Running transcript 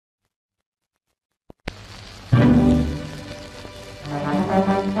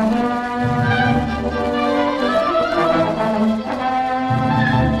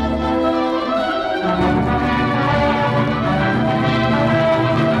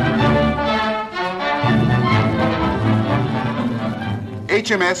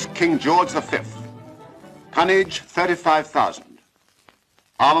HMS King George V, tonnage 35,000,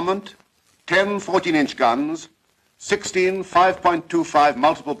 armament 10 14-inch guns, 16 5.25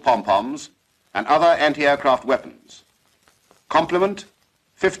 multiple pom-poms and other anti-aircraft weapons. Complement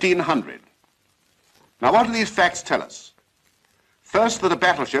 1,500. Now what do these facts tell us? First, that a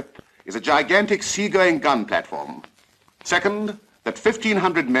battleship is a gigantic sea-going gun platform. Second, that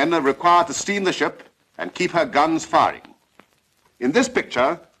 1,500 men are required to steam the ship and keep her guns firing. In this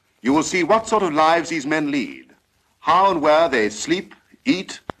picture, you will see what sort of lives these men lead, how and where they sleep,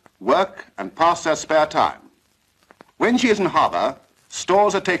 eat, work, and pass their spare time. When she is in harbour,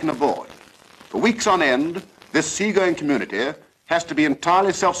 stores are taken aboard. For weeks on end, this seagoing community has to be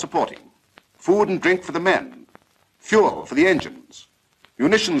entirely self-supporting. Food and drink for the men, fuel for the engines,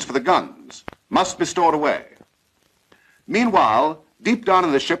 munitions for the guns must be stored away. Meanwhile, deep down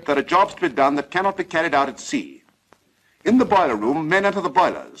in the ship, there are jobs to be done that cannot be carried out at sea. In the boiler room, men enter the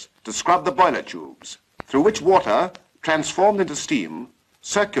boilers to scrub the boiler tubes, through which water, transformed into steam,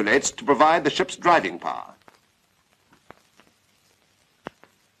 circulates to provide the ship's driving power.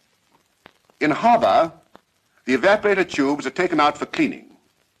 In harbour, the evaporator tubes are taken out for cleaning.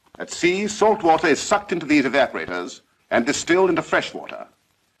 At sea, salt water is sucked into these evaporators and distilled into fresh water,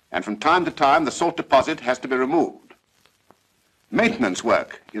 and from time to time the salt deposit has to be removed. Maintenance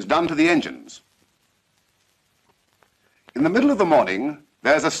work is done to the engines. In the middle of the morning,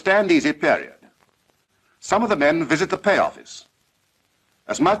 there's a stand-easy period. Some of the men visit the pay office.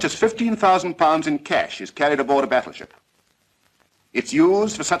 As much as £15,000 in cash is carried aboard a battleship. It's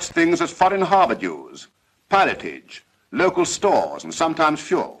used for such things as foreign harbour dues, pilotage, local stores, and sometimes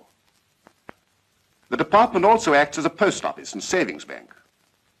fuel. The department also acts as a post office and savings bank.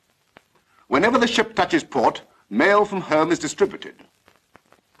 Whenever the ship touches port, mail from home is distributed.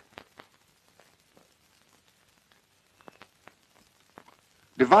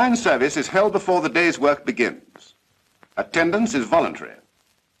 Divine service is held before the day's work begins. Attendance is voluntary.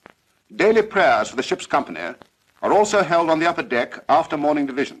 Daily prayers for the ship's company are also held on the upper deck after morning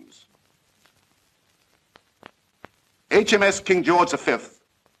divisions. HMS King George V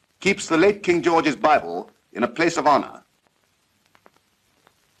keeps the late King George's Bible in a place of honor.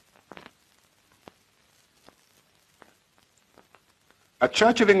 A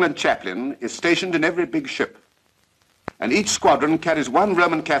Church of England chaplain is stationed in every big ship, and each squadron carries one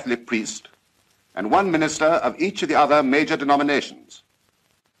Roman Catholic priest and one minister of each of the other major denominations.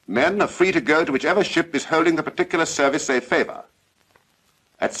 Men are free to go to whichever ship is holding the particular service they favour.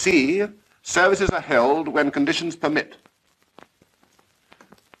 At sea, services are held when conditions permit.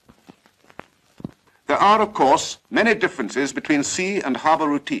 There are, of course, many differences between sea and harbour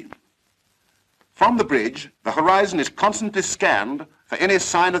routine. From the bridge, the horizon is constantly scanned for any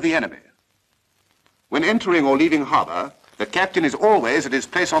sign of the enemy. When entering or leaving harbour, the captain is always at his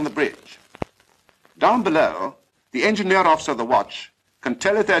place on the bridge. Down below, the engineer officer of the watch can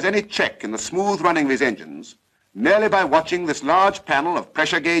tell if there's any check in the smooth running of his engines merely by watching this large panel of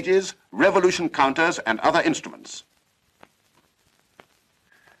pressure gauges, revolution counters, and other instruments.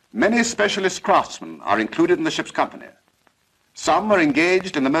 Many specialist craftsmen are included in the ship's company. Some are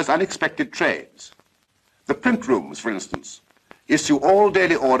engaged in the most unexpected trades. The print rooms, for instance, issue all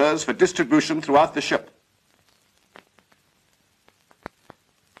daily orders for distribution throughout the ship.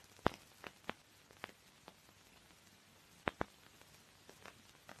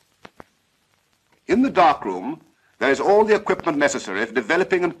 In the darkroom, there is all the equipment necessary for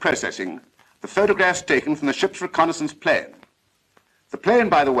developing and processing the photographs taken from the ship's reconnaissance plane. The plane,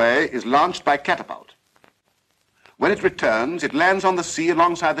 by the way, is launched by catapult. When it returns, it lands on the sea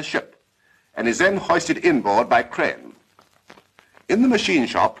alongside the ship and is then hoisted inboard by crane. In the machine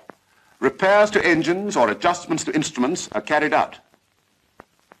shop, repairs to engines or adjustments to instruments are carried out.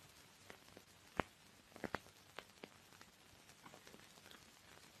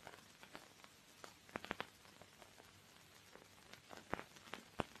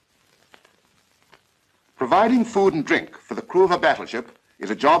 Providing food and drink for the crew of a battleship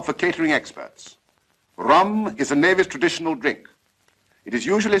is a job for catering experts. Rum is the Navy's traditional drink. It is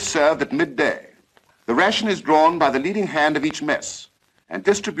usually served at midday. The ration is drawn by the leading hand of each mess, and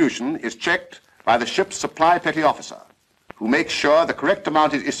distribution is checked by the ship's supply petty officer, who makes sure the correct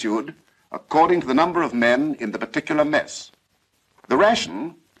amount is issued according to the number of men in the particular mess. The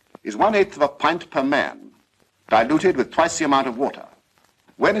ration is 1/8 of a pint per man, diluted with twice the amount of water.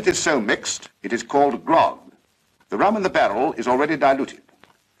 When it is so mixed, it is called grog. The rum in the barrel is already diluted.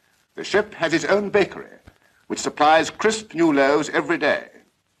 The ship has its own bakery, which supplies crisp new loaves every day.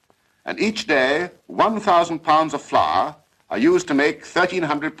 And each day, 1,000 pounds of flour are used to make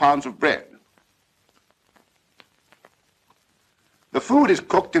 1,300 pounds of bread. The The food is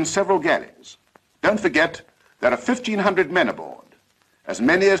cooked in several galleys. Don't forget, there are 1,500 men aboard, as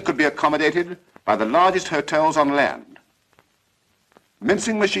many as could be accommodated by the largest hotels on land.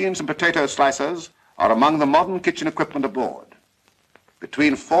 Mincing machines and potato slicers are among the modern kitchen equipment aboard.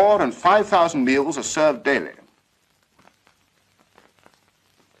 Between 4,000 and 5,000 meals are served daily.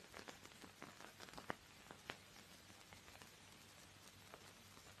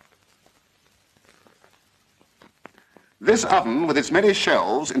 This oven, with its many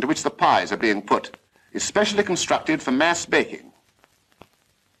shelves into which the pies are being put, is specially constructed for mass baking.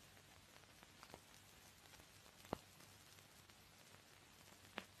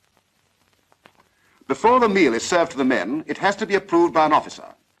 Before the meal is served to the men, it has to be approved by an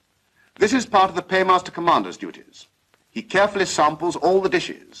officer. This is part of the paymaster commander's duties. He carefully samples all the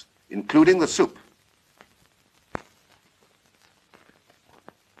dishes, including the soup.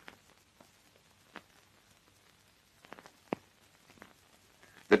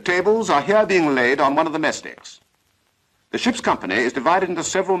 The tables are here being laid on one of the mess decks. The ship's company is divided into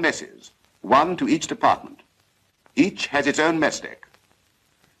several messes, one to each department. Each has its own mess deck.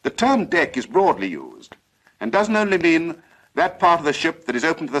 The term deck is broadly used and doesn't only mean that part of the ship that is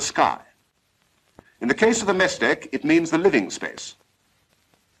open to the sky. In the case of the mess deck, it means the living space.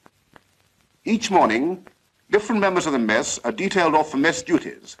 Each morning, different members of the mess are detailed off for mess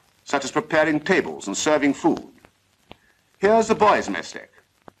duties, such as preparing tables and serving food. Here's the boys' mess deck.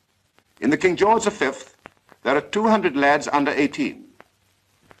 In the King George V, there are 200 lads under 18.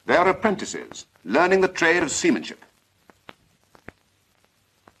 They are apprentices, learning the trade of seamanship.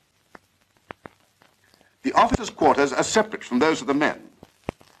 The officers' quarters are separate from those of the men.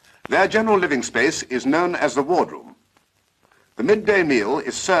 Their general living space is known as the wardroom. The midday meal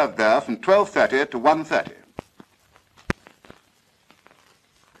is served there from 12:30 to 1:30.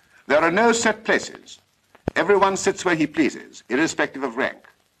 There are no set places. Everyone sits where he pleases, irrespective of rank.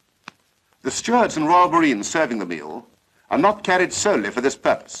 The stewards and Royal Marines serving the meal are not carried solely for this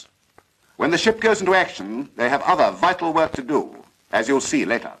purpose. When the ship goes into action, they have other vital work to do, as you'll see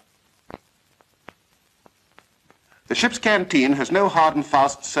later. The ship's canteen has no hard and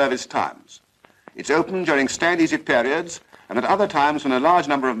fast service times. It's open during stand-easy periods and at other times when a large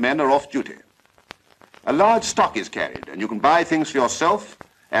number of men are off duty. A large stock is carried, and you can buy things for yourself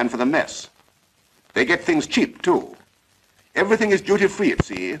and for the mess. They get things cheap, too. Everything is duty-free at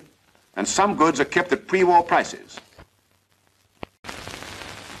sea, and some goods are kept at pre-war prices.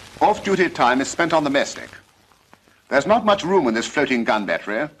 Off-duty time is spent on the mess deck. There's not much room in this floating gun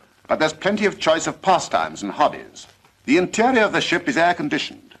battery, but there's plenty of choice of pastimes and hobbies. The interior of the ship is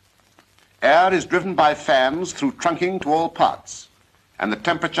air-conditioned. Air is driven by fans through trunking to all parts, and the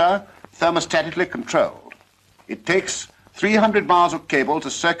temperature thermostatically controlled. It takes 300 miles of cable to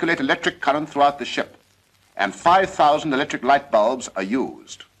circulate electric current throughout the ship, and 5,000 electric light bulbs are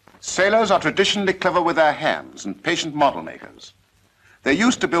used. Sailors are traditionally clever with their hands and patient model makers. They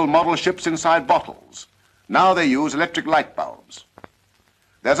used to build model ships inside bottles. Now they use electric light bulbs.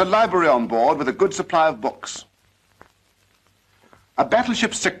 There's a library on board with a good supply of books. A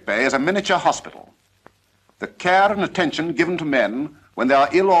battleship sick bay is a miniature hospital. The care and attention given to men when they are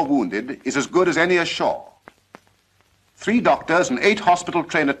ill or wounded is as good as any ashore. 3 doctors and 8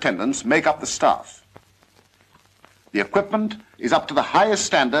 hospital-trained attendants make up the staff. The equipment is up to the highest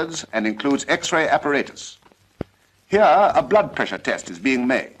standards and includes X-ray apparatus. Here, a blood pressure test is being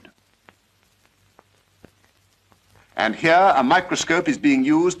made. And here, a microscope is being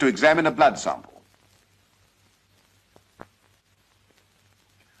used to examine a blood sample.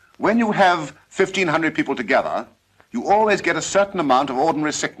 When you have 1,500 people together, you always get a certain amount of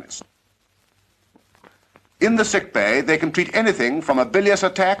ordinary sickness. In the sick bay, they can treat anything from a bilious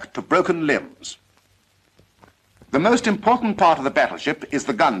attack to broken limbs. The most important part of the battleship is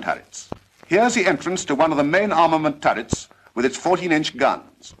the gun turrets. Here's the entrance to one of the main armament turrets with its 14-inch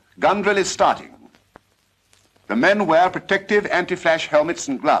guns. Gun drill is starting. The men wear protective anti-flash helmets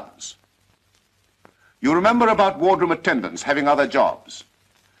and gloves. You remember about wardroom attendants having other jobs.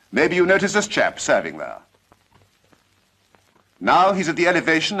 Maybe you notice this chap serving there. Now he's at the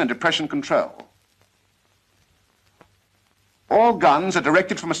elevation and depression control. All guns are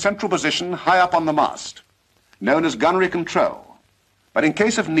directed from a central position high up on the mast, known as gunnery control. But in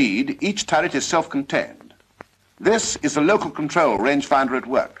case of need, each turret is self-contained. This is the local control rangefinder at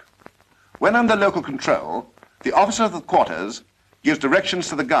work. When under local control, the officer of the quarters gives directions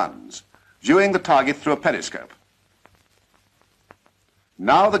to the guns, viewing the target through a periscope.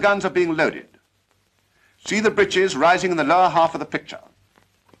 Now the guns are being loaded. See the breeches rising in the lower half of the picture.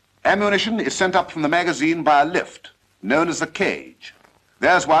 Ammunition is sent up from the magazine by a lift, known as the cage.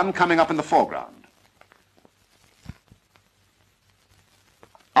 There's one coming up in the foreground.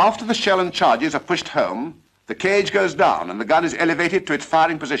 After the shell and charges are pushed home, the cage goes down and the gun is elevated to its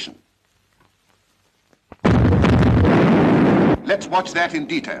firing position. Let's watch that in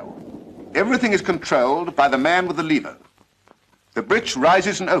detail. Everything is controlled by the man with the lever. The breech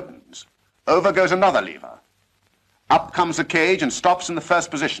rises and opens. Over goes another lever. Up comes the cage and stops in the first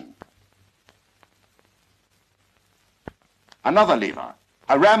position. Another lever.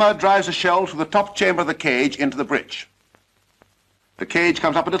 A rammer drives a shell through the top chamber of the cage into the breech. The cage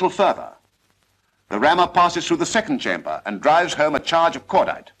comes up a little further. The rammer passes through the second chamber and drives home a charge of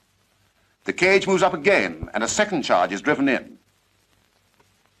cordite. The cage moves up again and a second charge is driven in.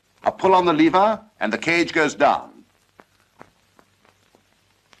 A pull on the lever and the cage goes down.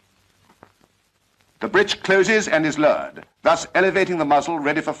 The breech closes and is lowered, thus elevating the muzzle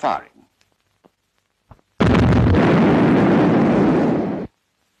ready for firing.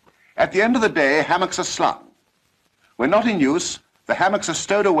 At the end of the day, hammocks are slung. When not in use, the hammocks are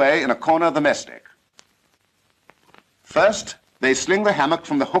stowed away in a corner of the mess deck. First, they sling the hammock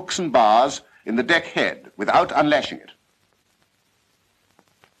from the hooks and bars in the deck head without unlashing it.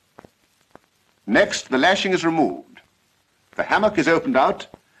 Next, the lashing is removed. The hammock is opened out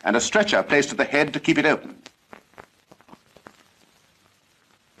and a stretcher placed at the head to keep it open.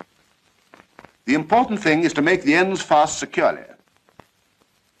 The important thing is to make the ends fast securely.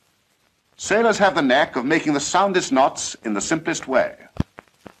 Sailors have the knack of making the soundest knots in the simplest way.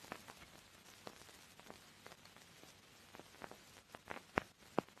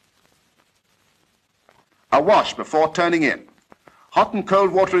 A wash before turning in. Hot and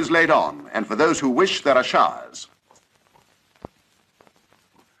cold water is laid on, and for those who wish, there are showers.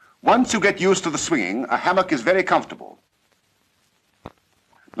 Once you get used to the swinging, a hammock is very comfortable.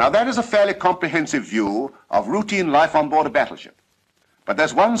 Now that is a fairly comprehensive view of routine life on board a battleship. But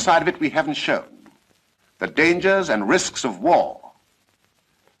there's one side of it we haven't shown: the dangers and risks of war.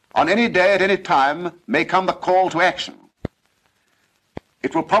 On any day at any time may come the call to action.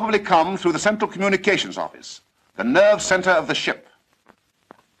 It will probably come through the Central Communications Office, the nerve center of the ship.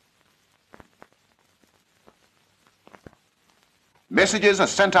 Messages are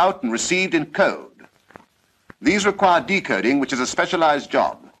sent out and received in code. These require decoding, which is a specialized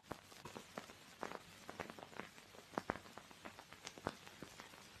job.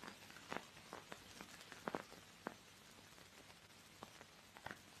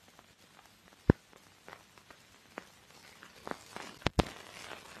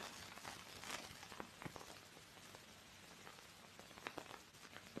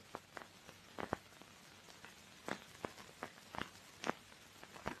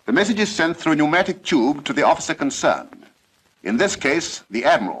 The message is sent through a pneumatic tube to the officer concerned, in this case, the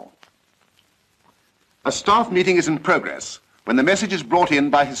Admiral. A staff meeting is in progress when the message is brought in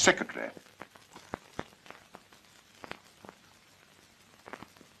by his secretary.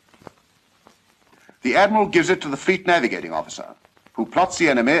 The Admiral gives it to the Fleet Navigating Officer, who plots the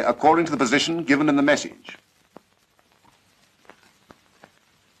enemy according to the position given in the message.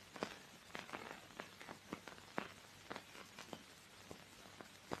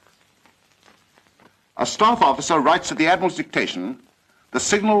 A staff officer writes at the Admiral's dictation the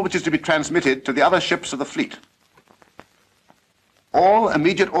signal which is to be transmitted to the other ships of the fleet. All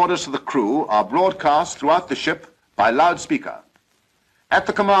immediate orders to the crew are broadcast throughout the ship by loudspeaker. At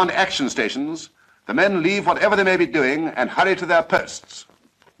the command action stations, the men leave whatever they may be doing and hurry to their posts.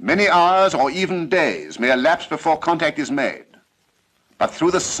 Many hours or even days may elapse before contact is made. But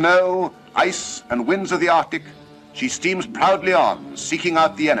through the snow, ice, and winds of the Arctic, she steams proudly on, seeking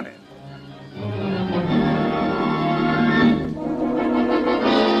out the enemy.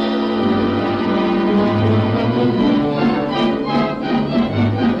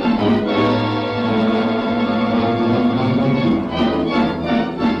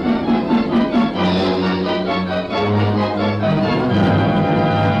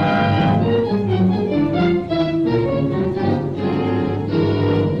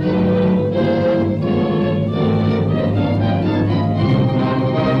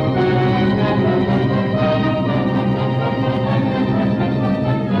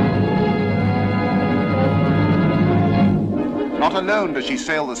 Not alone does she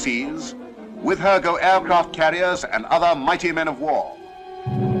sail the seas. With her go aircraft carriers and other mighty men of war.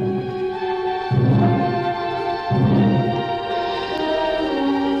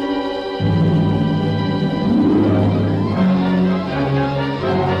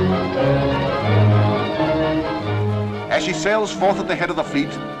 As she sails forth at the head of the fleet,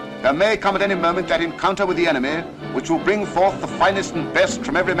 there may come at any moment that encounter with the enemy which will bring forth the finest and best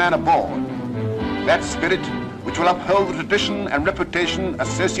from every man aboard. That spirit which will uphold the tradition and reputation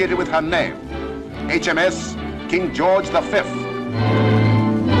associated with her name, HMS King George V.